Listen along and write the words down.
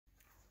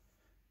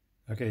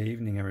Okay,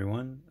 evening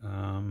everyone.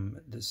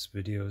 This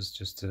video is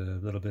just a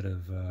little bit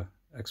of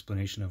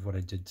explanation of what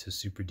I did to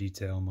super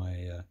detail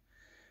my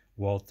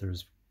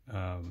Walthers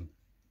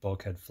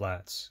bulkhead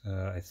flats.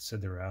 I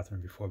said they were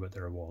Athearn before, but they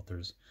were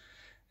Walthers.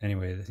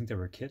 Anyway, I think they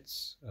were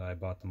kits. I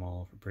bought them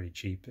all for pretty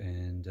cheap,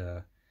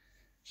 and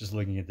just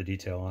looking at the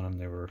detail on them,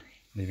 they were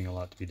leaving a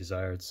lot to be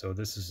desired. So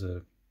this is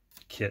a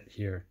kit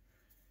here,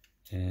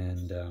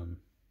 and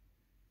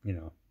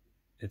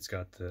it's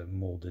got the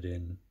molded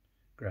in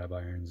grab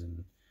irons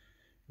and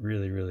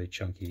really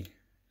chunky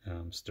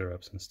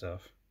stirrups and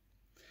stuff,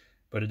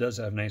 but it does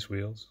have nice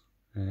wheels,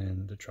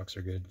 and the trucks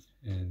are good,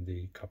 and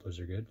the couplers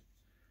are good,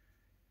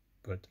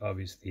 but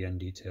obviously the end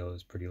detail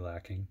is pretty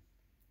lacking.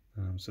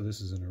 So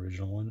this is an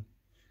original one.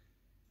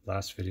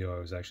 Last video I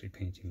was actually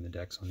painting the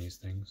decks on these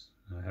things.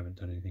 I haven't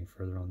done anything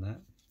further on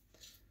that.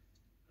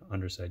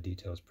 Underside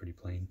detail is pretty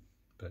plain,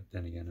 but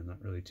then again, I'm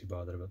not really too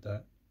bothered about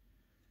that.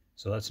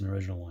 So that's an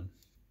original one.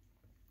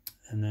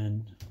 And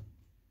then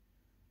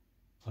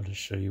I'll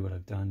just show you what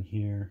I've done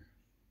here.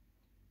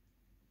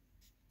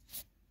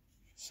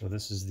 So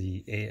this is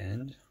the A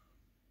end.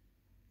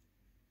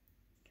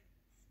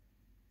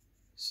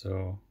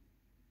 So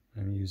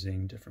I'm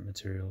using different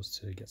materials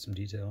to get some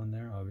detail in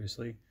there,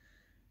 obviously.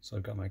 So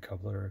I've got my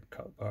coupler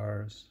cut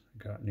bars,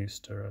 got new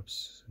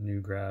stirrups,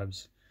 new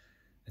grabs.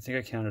 I think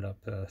I counted up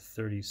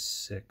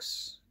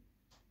 36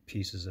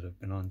 pieces that have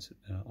been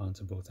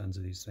onto both ends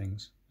of these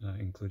things,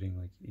 including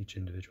like each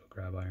individual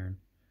grab iron.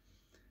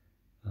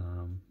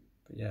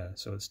 But yeah,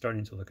 so it's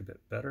starting to look a bit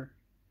better.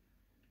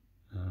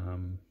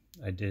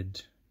 I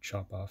did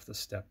chop off the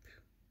step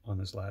on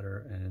this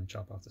ladder and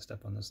chop off the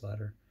step on this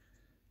ladder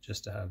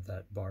just to have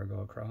that bar go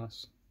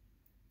across.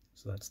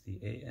 So that's the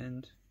A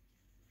end.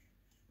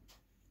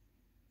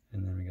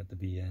 And then we got the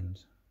B end.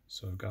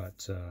 So I've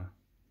got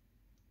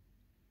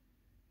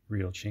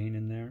real chain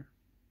in there,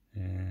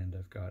 and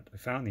I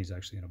found these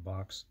actually in a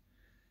box.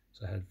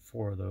 So I had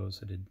 4 of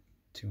those. I did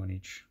 2 on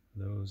each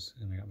of those,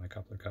 and I got my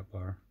coupler cut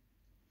bar.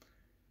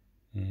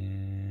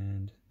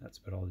 And that's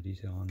about all the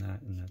detail on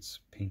that, and that's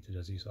painted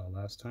as you saw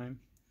last time.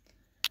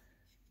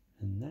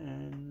 And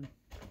then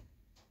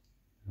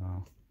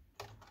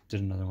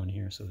did another one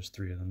here, so there's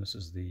 3 of them. This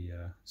is the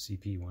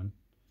CP one,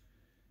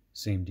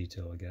 same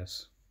detail I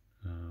guess,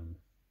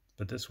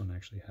 but this one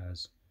actually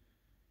has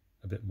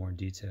a bit more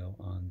detail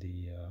on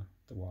the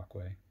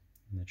walkway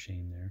and the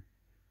chain there.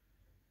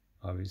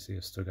 Obviously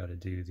I've still got to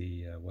do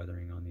the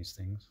weathering on these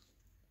things.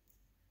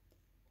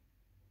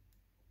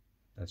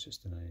 That's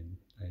just an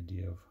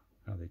idea of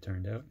how they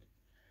turned out.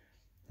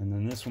 And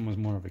then this one was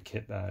more of a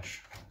kit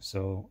bash.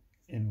 So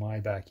in my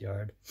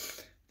backyard,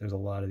 there's a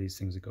lot of these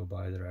things that go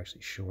by that are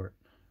actually short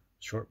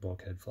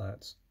bulkhead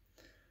flats.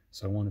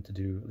 So I wanted to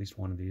do at least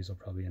one of these. I'll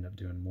probably end up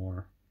doing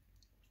more.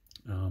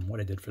 What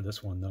I did for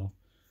this one though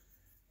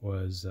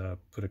was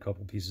put a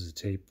couple pieces of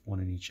tape, one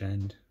on each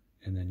end,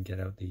 and then get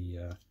out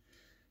the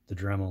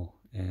Dremel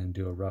and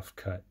do a rough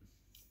cut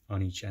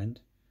on each end,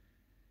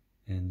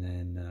 and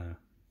then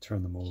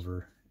turn them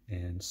over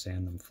and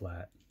sand them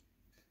flat.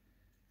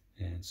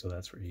 And so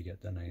that's where you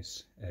get the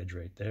nice edge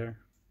right there.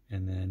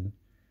 And then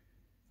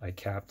I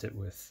capped it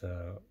with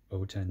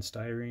 010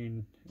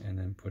 styrene, and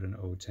then put an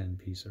 010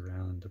 piece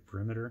around the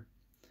perimeter,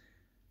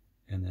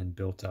 and then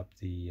built up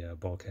the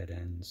bulkhead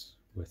ends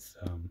with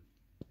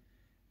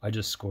I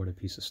just scored a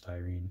piece of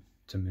styrene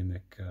to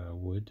mimic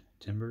wood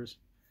timbers.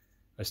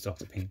 I still have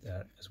to paint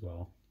that as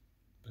well,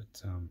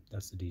 but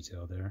that's the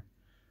detail there.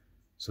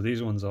 So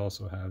these ones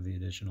also have the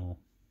additional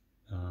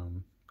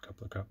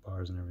couple of cut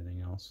bars and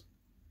everything else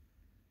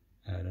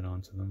added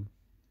onto them.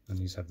 And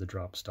these have the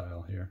drop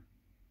style here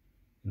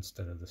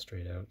instead of the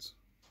straight outs.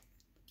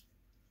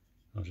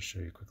 I'll just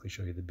quickly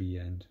show you the B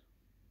end.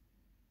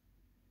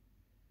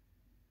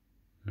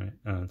 All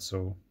right,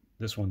 so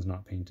this one's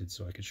not painted,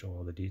 so I could show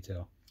all the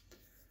detail.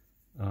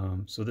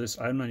 So this,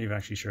 I'm not even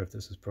actually sure if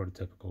this is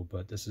prototypical,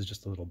 but this is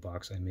just a little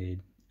box I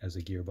made as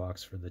a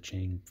gearbox for the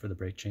chain, for the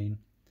brake chain.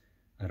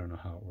 I don't know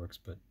how it works,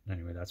 but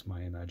anyway, that's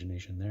my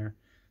imagination there.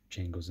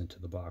 Chain goes into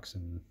the box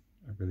and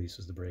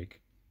releases the brake.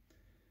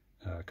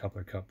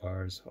 Coupler cut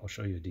bars, I'll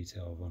show you a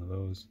detail of one of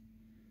those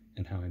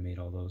and how I made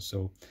all those.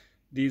 So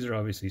these are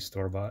obviously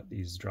store-bought,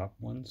 these drop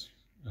ones.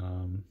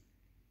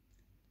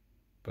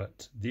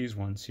 But these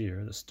ones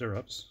here, the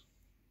stirrups,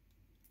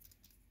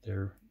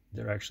 they're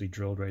actually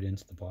drilled right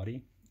into the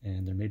body,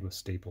 and they're made with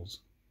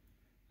staples.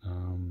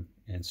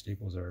 And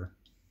staples are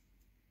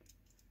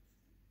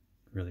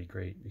really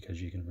great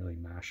because you can really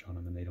mash on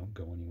them and they don't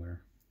go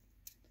anywhere.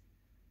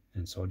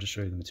 And so I'll just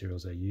show you the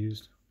materials I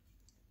used.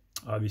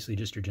 Obviously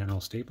just your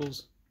general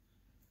staples.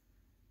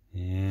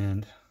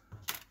 And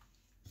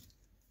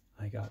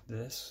I got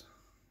this.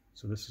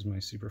 So this is my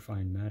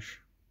superfine mesh.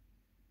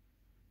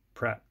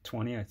 Pratt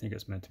 20, I think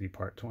it's meant to be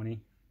part 20,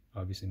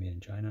 obviously made in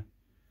China.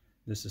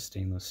 This is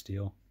stainless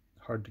steel,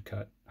 hard to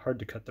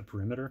cut the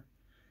perimeter,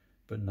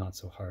 but not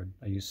so hard.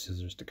 I use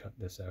scissors to cut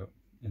this out,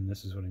 and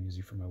this is what I'm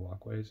using for my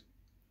walkways.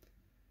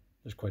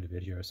 There's quite a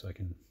bit here, so I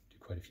can do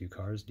quite a few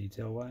cars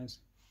detail-wise.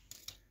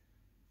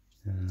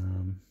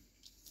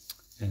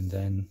 And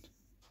then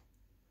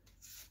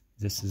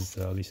This is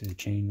obviously the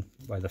chain,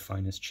 by the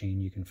finest chain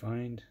you can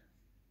find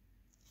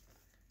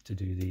to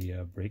do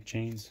the brake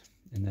chains.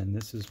 And then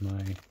this is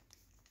my,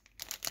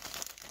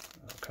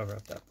 I'll cover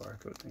up that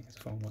barcode thing if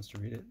the phone wants to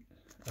read it,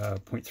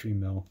 0.3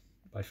 mil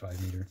by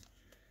 5 meter,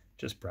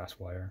 just brass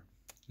wire.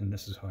 And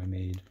this is how I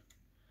made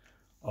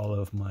all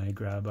of my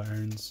grab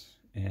irons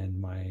and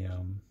my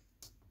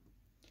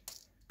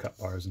cut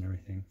bars and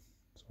everything.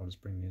 So I'll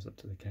just bring these up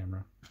to the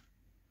camera.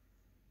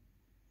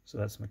 So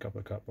that's my couple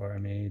of cut bar I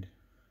made,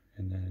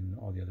 and then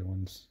all the other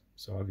ones.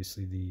 So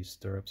obviously the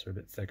stirrups are a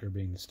bit thicker,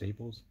 being the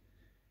staples,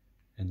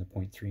 and the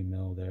 0.3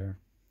 mil there.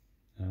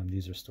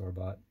 These are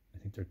store-bought. I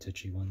think they're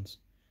Tichy ones.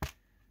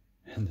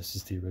 And this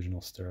is the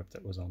original stirrup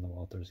that was on the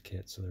Walthers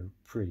kit, so they're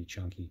pretty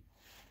chunky.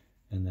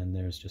 And then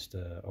there's just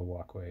a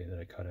walkway that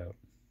I cut out.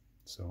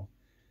 So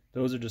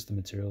those are just the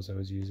materials I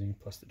was using,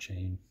 plus the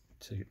chain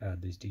to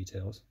add these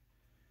details.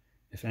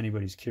 If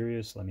anybody's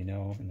curious, let me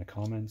know in the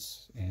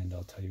comments, and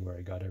I'll tell you where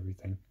I got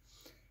everything.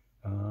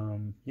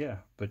 Yeah,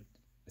 but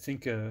I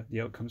think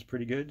the outcome's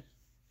pretty good,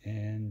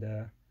 and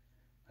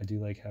I do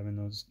like having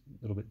those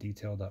a little bit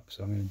detailed up,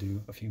 so I'm going to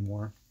do a few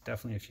more,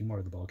 definitely a few more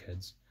of the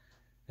bulkheads.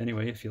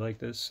 Anyway, if you like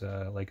this,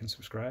 like and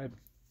subscribe.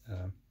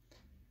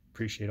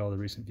 Appreciate all the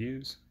recent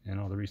views and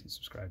all the recent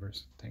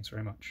subscribers. Thanks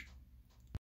very much.